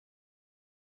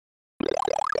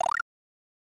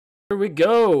Here we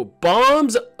go.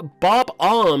 Bob-ombs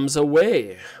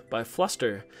away by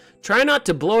Fluster. Try not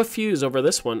to blow a fuse over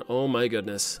this one. Oh my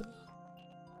goodness.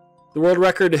 The world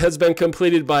record has been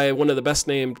completed by one of the best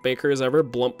named makers ever,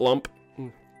 Blump Blump.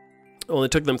 Only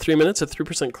took them 3 minutes, a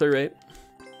 3% clear rate.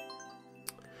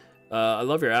 I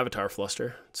love your avatar,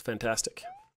 Fluster. It's fantastic.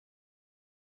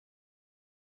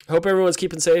 Hope everyone's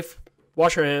keeping safe.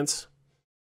 Wash your hands.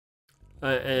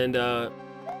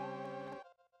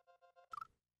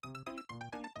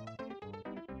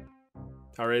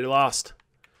 Already lost.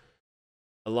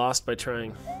 I lost by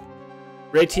trying.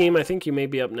 Ray Team, I think you may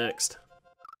be up next.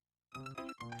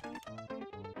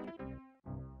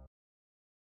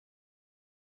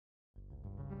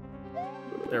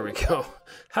 There we go.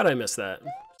 How'd I miss that?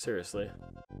 Seriously.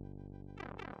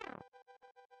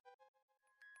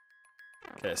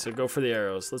 Okay, so go for the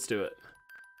arrows. Let's do it.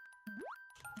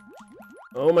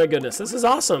 Oh my goodness, this is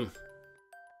awesome.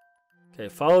 Okay,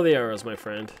 follow the arrows, my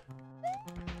friend.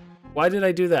 Why did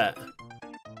I do that?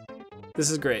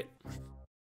 This is great.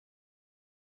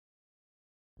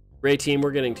 Ray Team,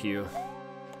 we're getting to you.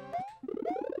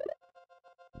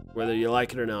 Whether you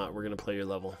like it or not, we're gonna play your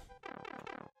level.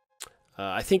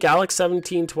 I think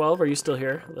Alex1712, are you still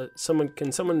here?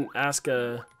 Can someone ask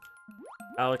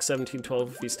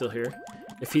Alex1712 if he's still here?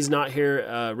 If he's not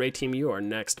here, Ray Team, you are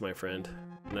next, my friend.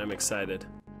 And I'm excited.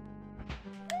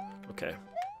 Okay.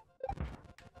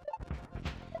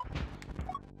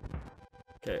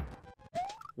 Okay.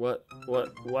 What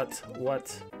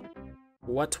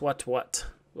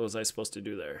was I supposed to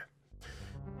do there?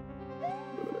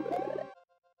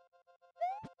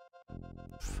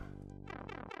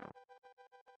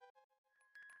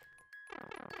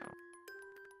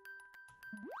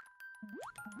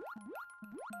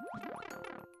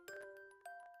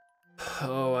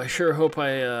 Oh, I sure hope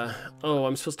I, oh,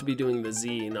 I'm supposed to be doing the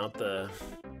Z, not the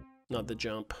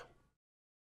jump.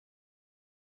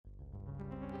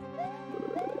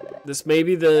 This may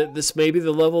be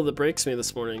the level that breaks me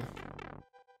this morning.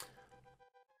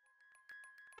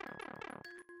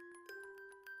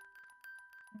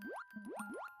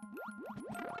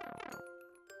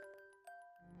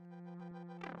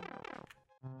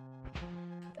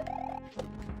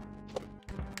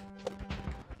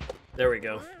 There we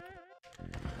go.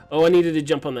 Oh, I needed to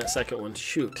jump on that second one.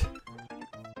 Shoot.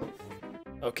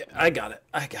 Okay, I got it.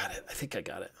 I think I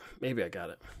got it. Maybe I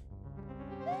got it.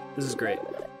 This is great.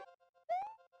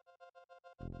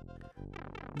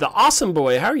 The Awesome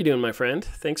Boy, how are you doing, my friend?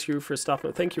 Thank you for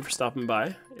stopping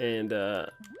by. And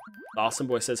the Awesome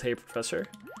Boy says, "Hey, Professor,"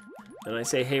 and I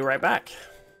say, "Hey," right back.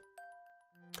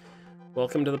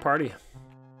 Welcome to the party.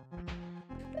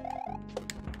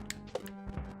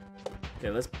 Okay,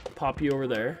 let's pop you over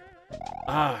there.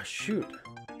 Ah, shoot.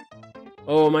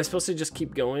 Oh, am I supposed to just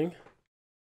keep going?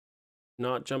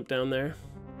 Not jump down there?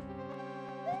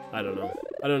 I don't know.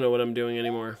 I don't know what I'm doing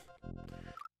anymore.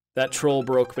 That troll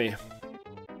broke me.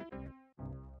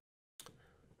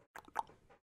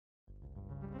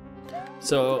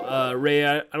 So, Ray,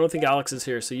 I don't think Alex is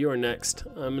here, so you are next.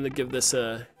 I'm gonna give this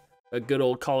a good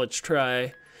old college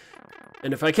try.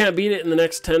 And if I can't beat it in the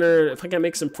next 10 or if I can't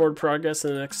make some forward progress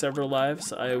in the next several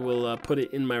lives, I will put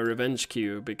it in my revenge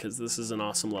queue because this is an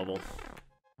awesome level.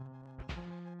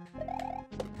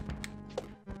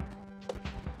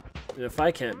 And if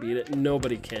I can't beat it,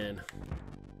 nobody can.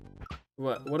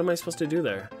 What am I supposed to do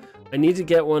there? I need to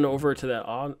get one over to that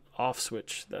off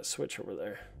switch, that switch over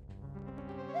there.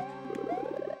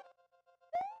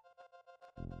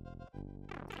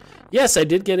 Yes, I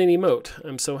did get an emote.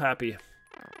 I'm so happy.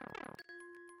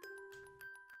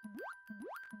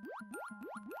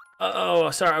 Oh,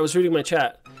 sorry, I was reading my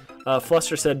chat.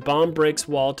 Fluster said, "Bomb breaks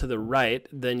wall to the right,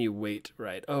 then you wait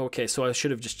right." Oh, okay, so I should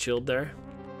have just chilled there.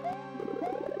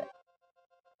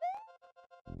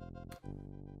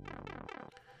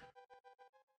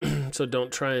 So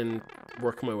don't try and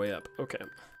work my way up. Okay,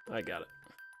 I got it.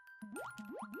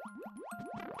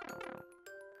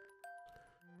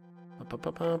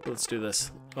 Let's do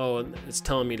this. Oh, it's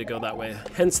telling me to go that way.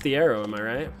 Hence the arrow, am I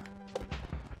right?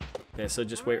 Okay, so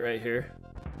just wait right here.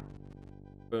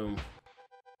 Boom.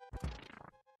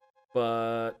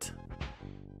 But...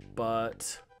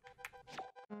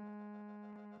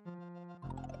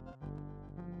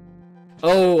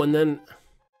 Oh, and then...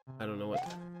 I don't know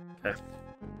what... Okay.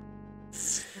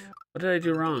 What did I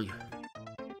do wrong?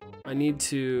 I need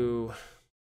to...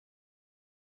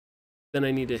 Then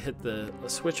I need to hit the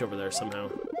switch over there somehow.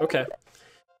 Okay.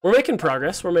 We're making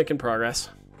progress. We're making progress.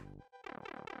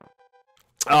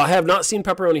 Oh, I have not seen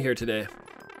Pepperoni here today.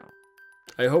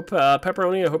 I hope,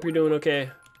 Pepperoni, I hope you're doing okay.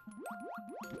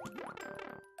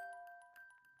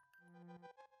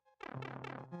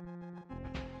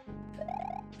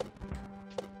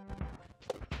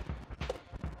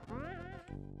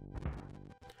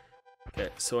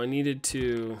 Alright, so I needed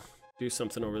to do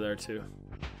something over there too.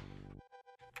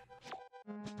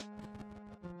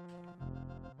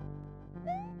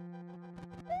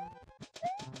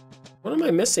 What am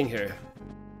I missing here?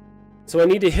 So I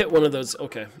need to hit one of those.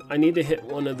 Okay, I need to hit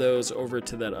one of those over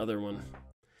to that other one.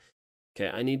 Okay,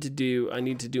 I need to do more.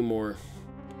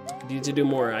 I need to do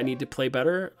more. I need to play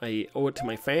better. I owe it to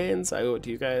my fans. I owe it to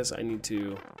you guys. I need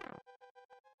to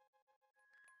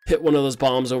hit one of those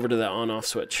bombs over to that on-off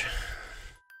switch.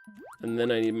 And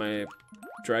then I need my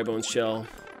dry bones shell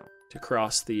to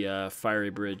cross the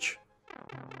fiery bridge.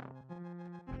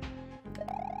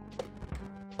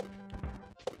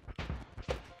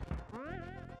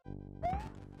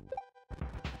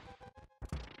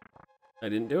 I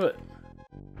didn't do it.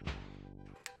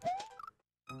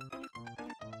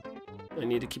 I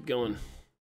need to keep going.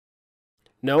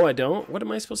 No, I don't. What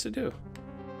am I supposed to do?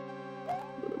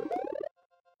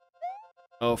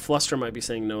 Oh, Fluster might be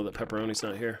saying no, that Pepperoni's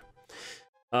not here.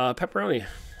 Pepperoni.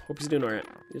 Hope he's doing alright.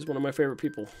 He's one of my favorite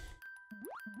people.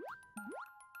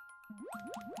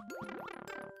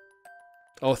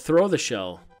 Oh, throw the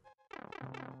shell.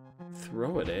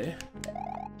 Throw it, eh?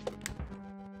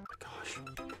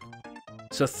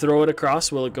 So throw it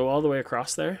across. Will it go all the way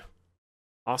across there?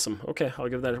 Awesome. Okay, I'll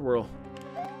give that a whirl.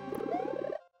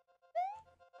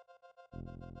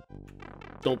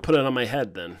 Don't put it on my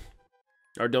head then.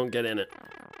 Or don't get in it,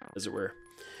 as it were.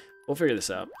 We'll figure this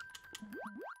out.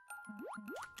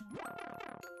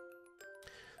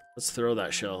 Let's throw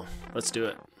that shell. Let's do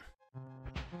it.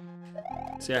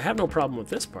 See, I have no problem with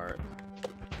this part.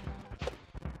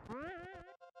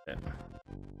 Okay.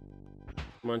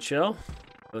 Come on, shell.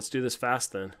 Let's do this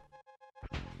fast then.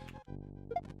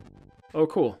 Oh,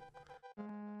 cool.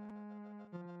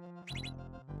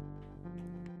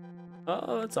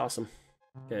 Oh, that's awesome.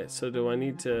 Okay, so do I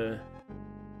need to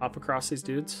hop across these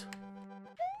dudes?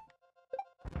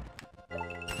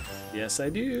 Yes, I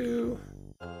do.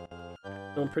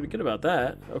 Feeling pretty good about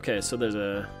that. Okay, so there's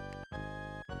a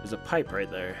pipe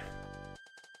right there.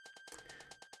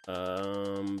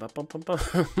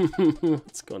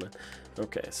 What's going on?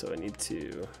 Okay, so I need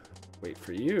to wait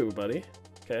for you, buddy.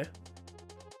 Okay.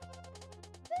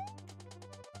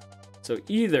 So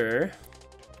either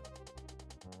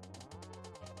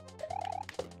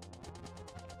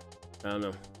I don't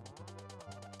know.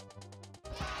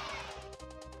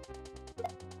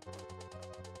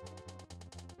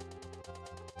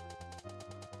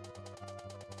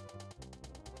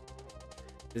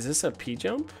 Is this a P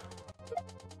jump?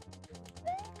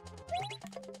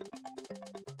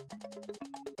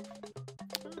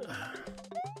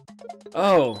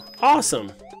 Oh,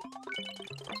 awesome.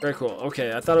 Very cool.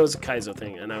 Okay, I thought it was a kaizo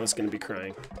thing and I was going to be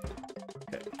crying.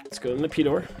 Okay, let's go in the P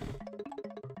door.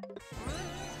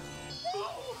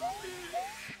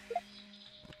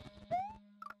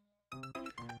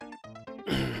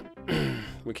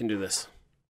 We can do this.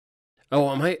 Oh,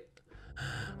 am I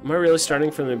really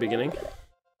starting from the beginning?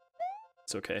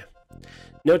 It's okay.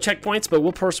 No checkpoints, but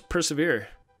we'll persevere.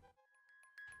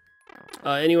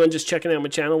 Anyone just checking out my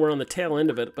channel, we're on the tail end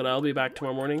of it, but I'll be back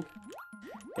tomorrow morning.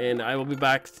 And I will be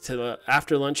back to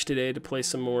after lunch today to play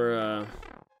some more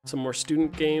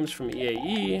student games from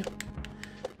EAE.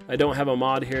 I don't have a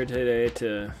mod here today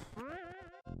to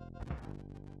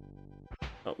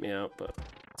help me out, but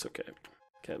it's okay.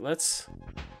 Okay, let's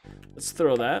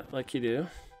throw that like you do.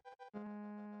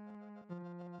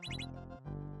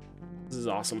 This is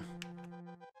awesome.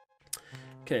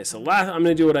 Okay, so I'm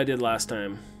gonna do what I did last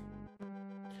time,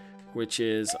 which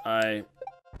is I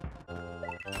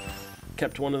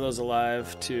kept one of those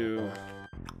alive to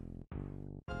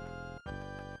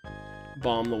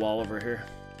bomb the wall over here.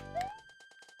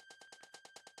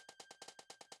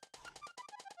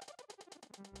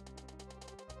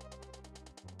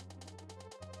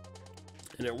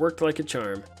 And it worked like a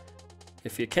charm.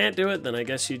 If you can't do it, then I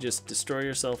guess you just destroy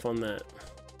yourself on that.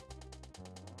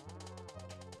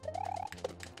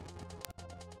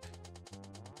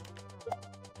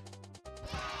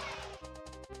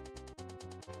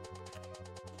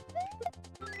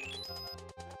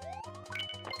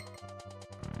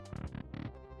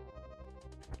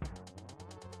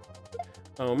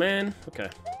 Oh man, okay,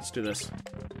 let's do this.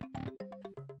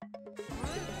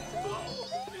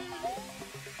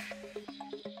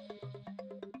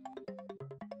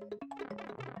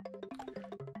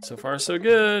 So far, so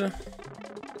good.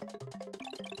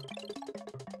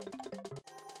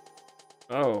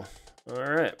 Oh,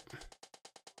 alright.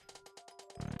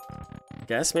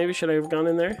 Guess maybe should I have gone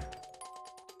in there?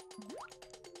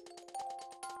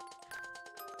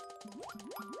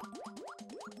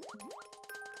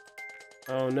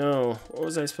 Oh no, what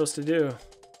was I supposed to do?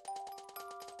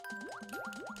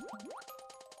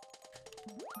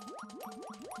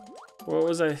 What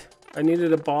was I? I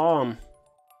needed a bomb.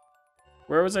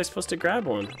 Where was I supposed to grab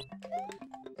one?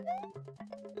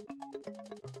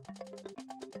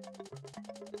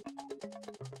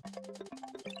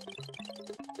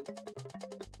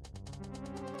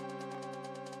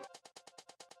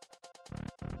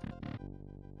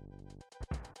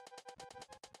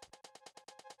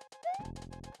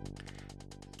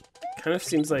 Kind of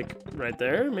seems like right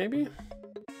there, maybe?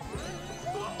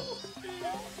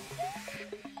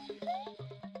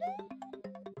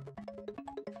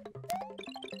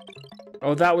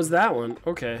 Oh, that was that one.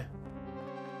 Okay.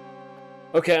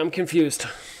 Okay, I'm confused.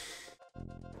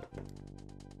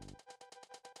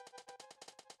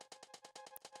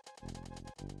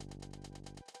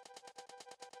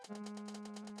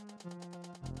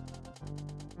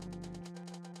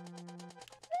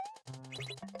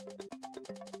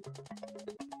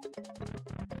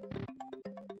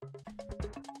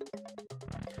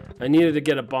 I needed to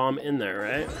get a bomb in there,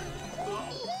 right?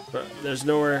 But there's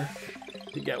nowhere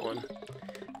to get one.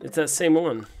 It's that same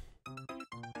one.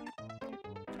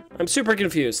 I'm super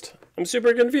confused. I'm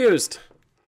super confused.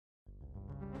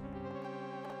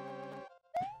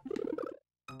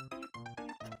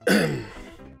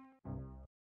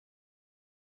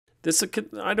 This could,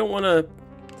 I don't want to.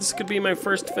 This could be my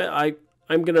first fit.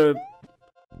 I'm gonna.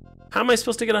 How am I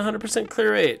supposed to get 100%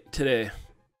 clear rate today?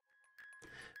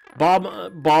 Bomb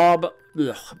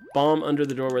under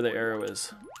the door where the arrow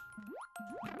is.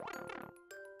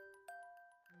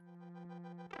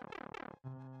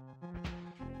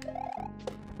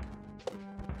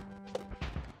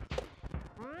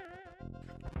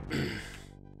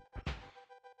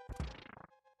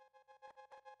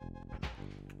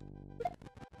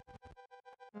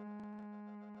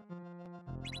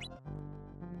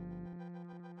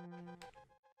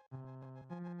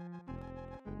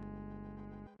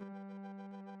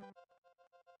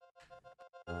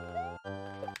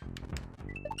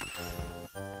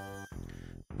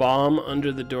 Bomb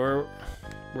under the door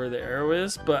where the arrow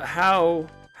is, but how?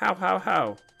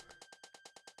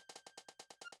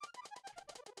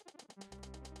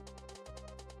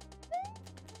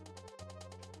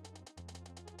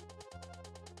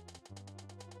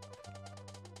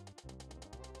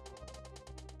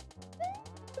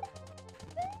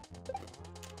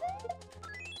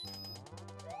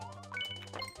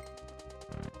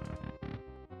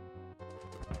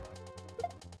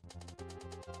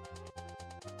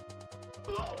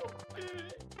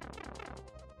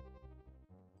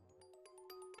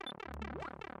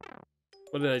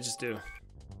 What did I just do?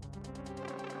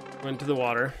 Went to the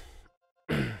water.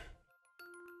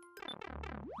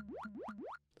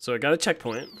 So I got a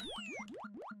checkpoint.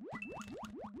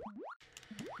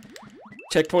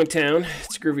 Checkpoint town.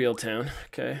 It's groovy old town.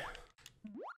 Okay.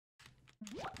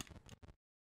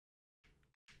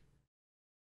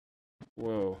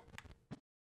 Whoa.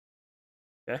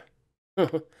 Okay.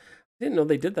 Didn't know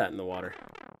they did that in the water.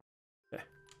 Okay.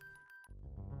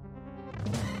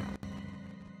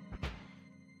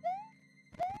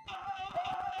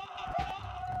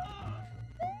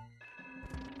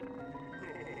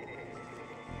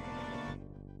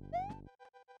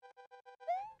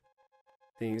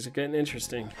 Things are getting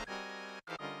interesting.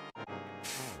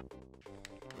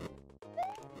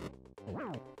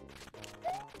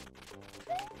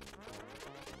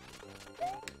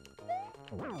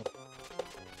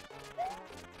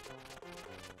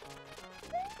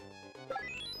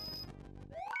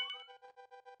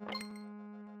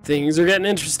 Things are getting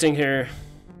interesting here.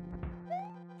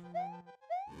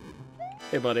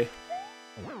 Hey, buddy.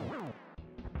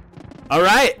 All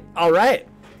right, all right.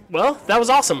 Well, that was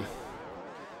awesome.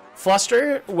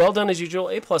 Fluster, well done as usual,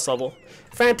 A+ level.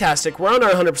 Fantastic. We're on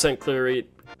our 100%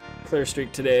 clear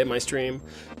streak today at my stream.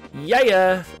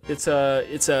 Yeah. It's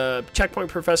a checkpoint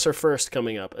professor first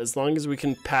coming up. As long as we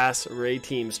can pass Ray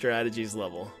Team strategies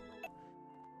level.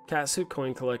 Catsuit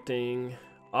coin collecting.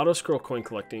 Autoscroll coin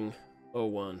collecting.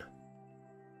 01.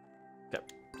 Okay,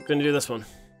 we're gonna do this one.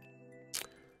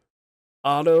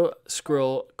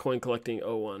 Autoscroll coin collecting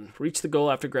 01. Reach the goal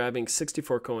after grabbing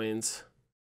 64 coins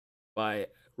by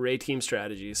Ray Team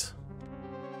strategies.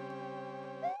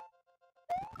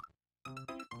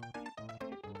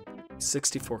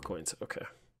 $64 coins. Okay.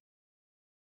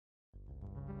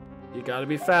 You gotta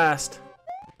be fast.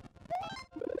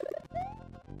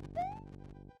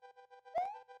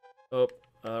 Oh,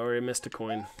 I already missed a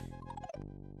coin.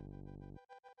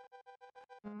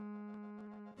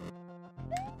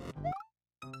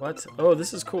 What? Oh,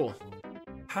 this is cool.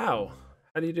 How?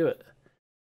 How do you do it?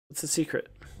 What's the secret?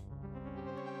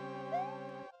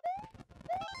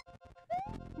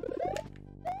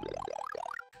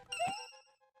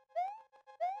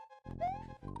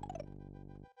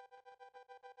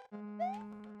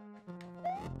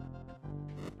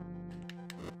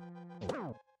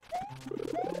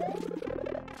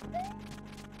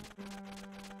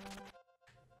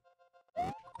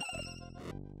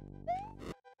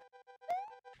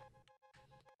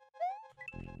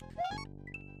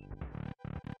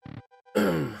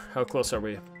 How close are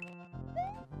we?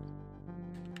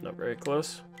 Not very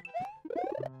close.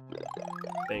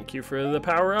 Thank you for the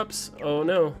power-ups. Oh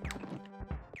no.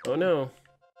 Oh no.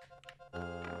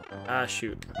 Ah,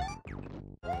 shoot.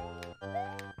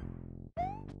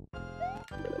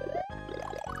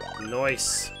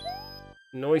 Nice.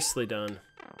 Nicely done.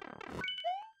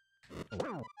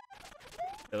 Okay,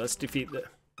 let's defeat the...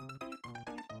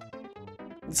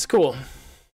 It's cool.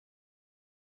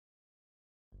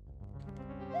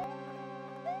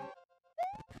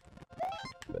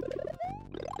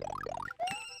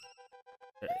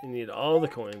 I need all the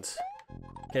coins.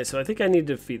 Okay, so I think I need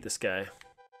to defeat this guy.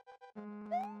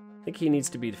 I think he needs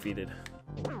to be defeated.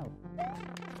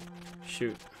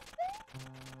 Shoot.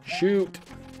 Shoot!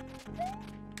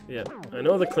 Yeah, I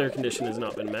know the clear condition has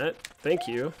not been met. Thank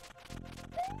you.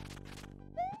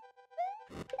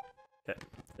 Okay,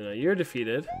 so now you're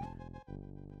defeated.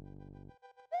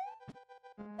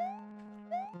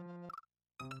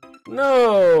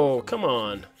 No! Come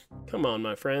on. Come on,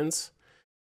 my friends.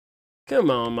 Come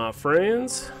on, my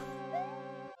friends.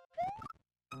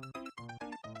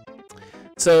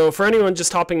 So, for anyone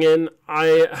just hopping in,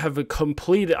 I've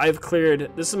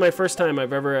cleared, this is my first time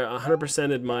I've ever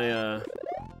 100%ed my,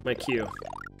 my queue.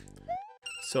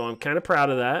 So I'm kind of proud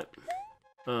of that.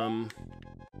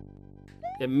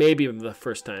 It may be the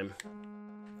first time.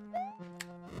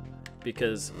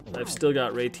 Because I've still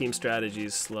got Raid Team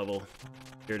Strategies level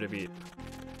here to beat.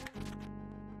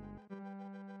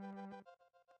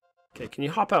 Okay, can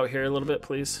you hop out here a little bit,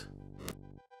 please?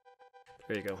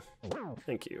 There you go.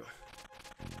 Thank you.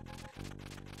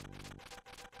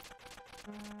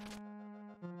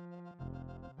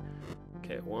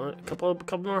 Okay,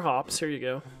 couple more hops. Here you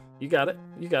go. You got it.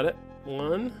 You got it.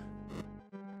 One.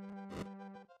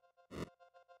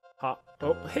 Hop.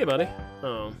 Oh, hey, buddy.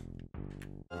 Oh.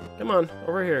 Come on,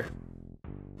 over here.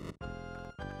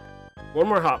 One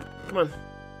more hop. Come on.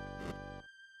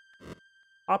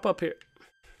 Hop up here.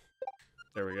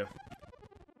 There we go.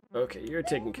 Okay, you're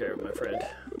taken care of, my friend.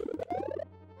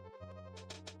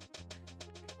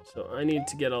 So I need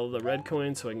to get all the red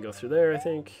coins so I can go through there, I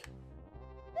think.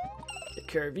 Take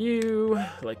care of you,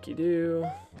 like you do.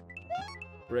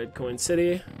 Red Coin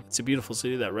City. It's a beautiful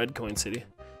city, that Red Coin City.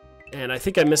 And I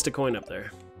think I missed a coin up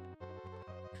there.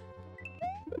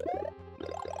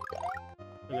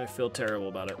 And I feel terrible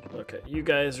about it. Okay, you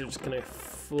guys are just gonna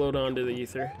float onto the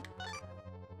ether.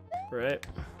 Right?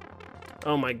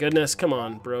 Oh my goodness, come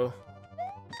on, bro.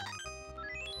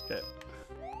 Okay.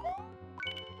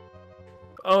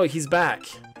 Oh, he's back.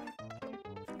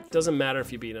 Doesn't matter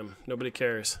if you beat him. Nobody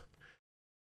cares.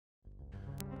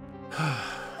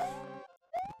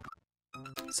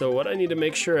 So what I need to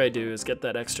make sure I do is get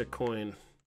that extra coin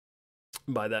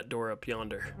by that door up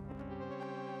yonder.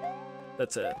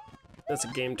 That's a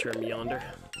game term, yonder.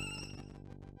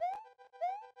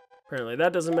 Apparently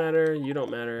that doesn't matter. You don't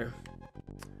matter.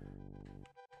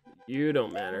 You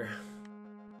don't matter.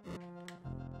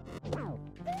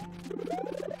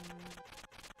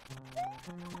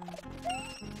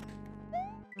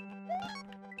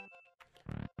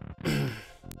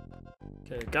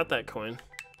 Okay, got that coin.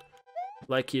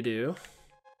 Like you do.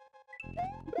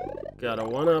 Gotta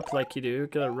one up like you do.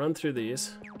 Gotta run through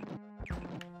these.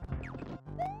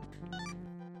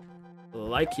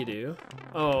 Like you do.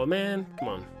 Oh man, come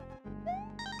on.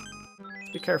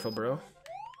 Be careful, bro.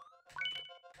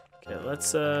 Okay,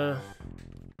 let's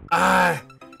ah!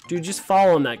 Dude, just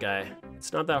fall on that guy.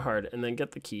 It's not that hard. And then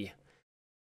get the key.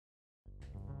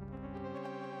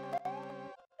 I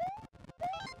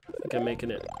think I'm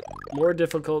making it more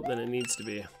difficult than it needs to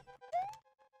be.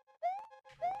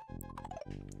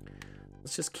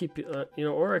 Let's just keep, you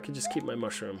know, or I could just keep my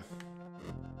mushroom.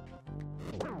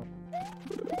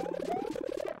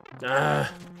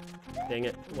 Ah! Dang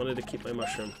it. Wanted to keep my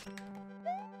mushroom.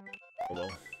 Hold on.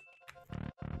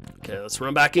 Okay, let's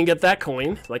run back and get that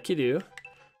coin, like you do.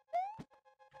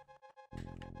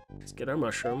 Let's get our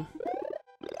mushroom.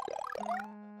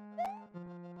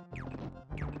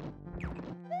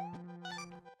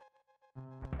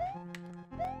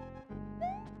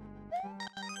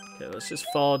 Okay, let's just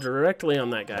fall directly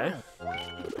on that guy.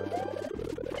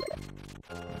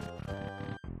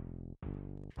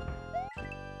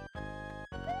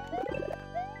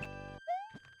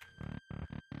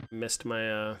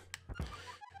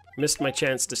 Missed my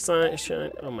chance to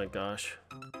shine. Oh my gosh.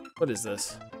 What is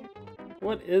this?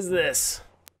 What is this?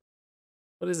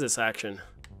 What is this action?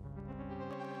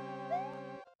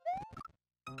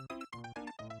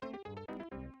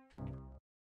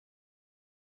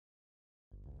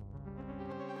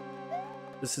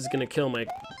 This is gonna kill my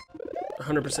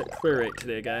 100% clear rate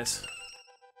today, guys.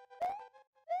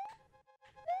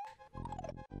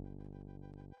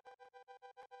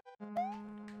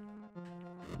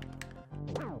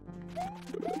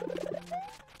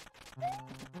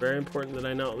 Very important that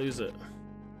I not lose it.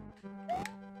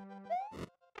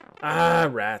 Ah,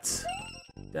 rats.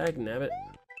 Dagnabbit.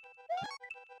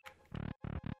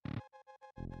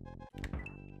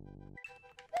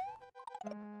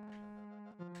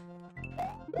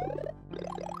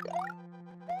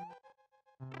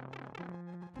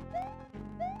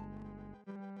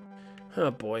 Oh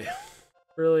boy.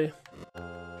 Really?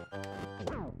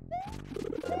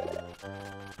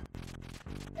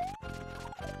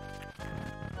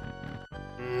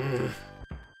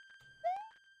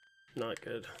 Not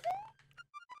good.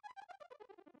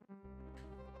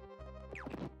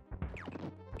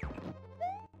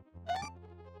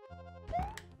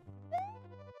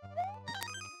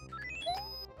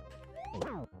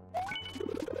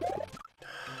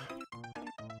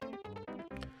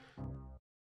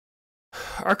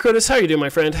 Arcodus, how you doing, my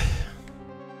friend?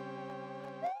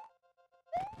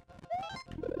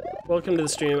 Welcome to the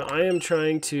stream. I am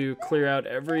trying to clear out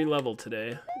every level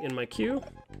today in my queue.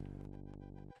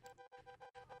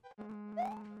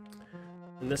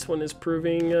 And this one is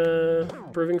proving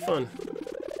fun.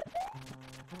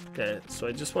 Okay, so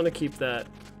I just want to keep that.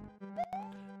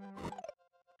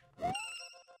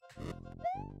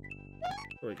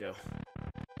 There we go.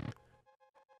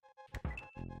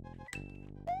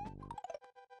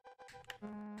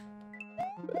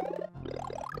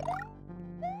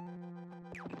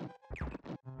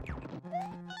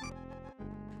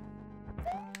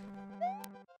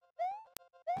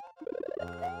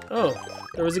 Oh,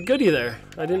 there was a goodie there.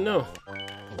 I didn't know.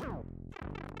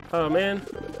 Oh, man.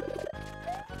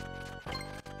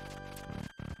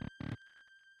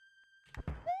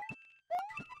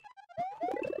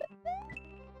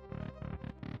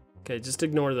 Okay, just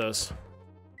ignore those.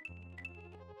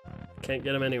 Can't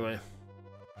get them anyway.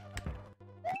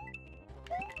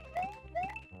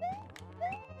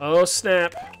 Oh,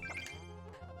 snap.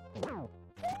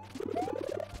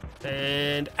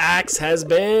 And axe has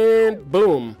been...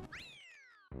 boom.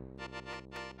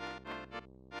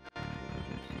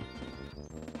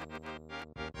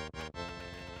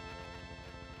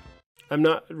 I'm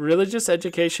not... religious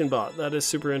education bot. That is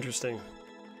super interesting.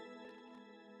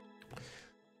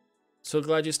 So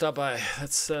glad you stopped by.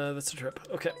 That's a trip.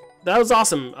 Okay. That was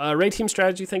awesome. Raid team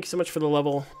strategy, thank you so much for the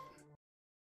level.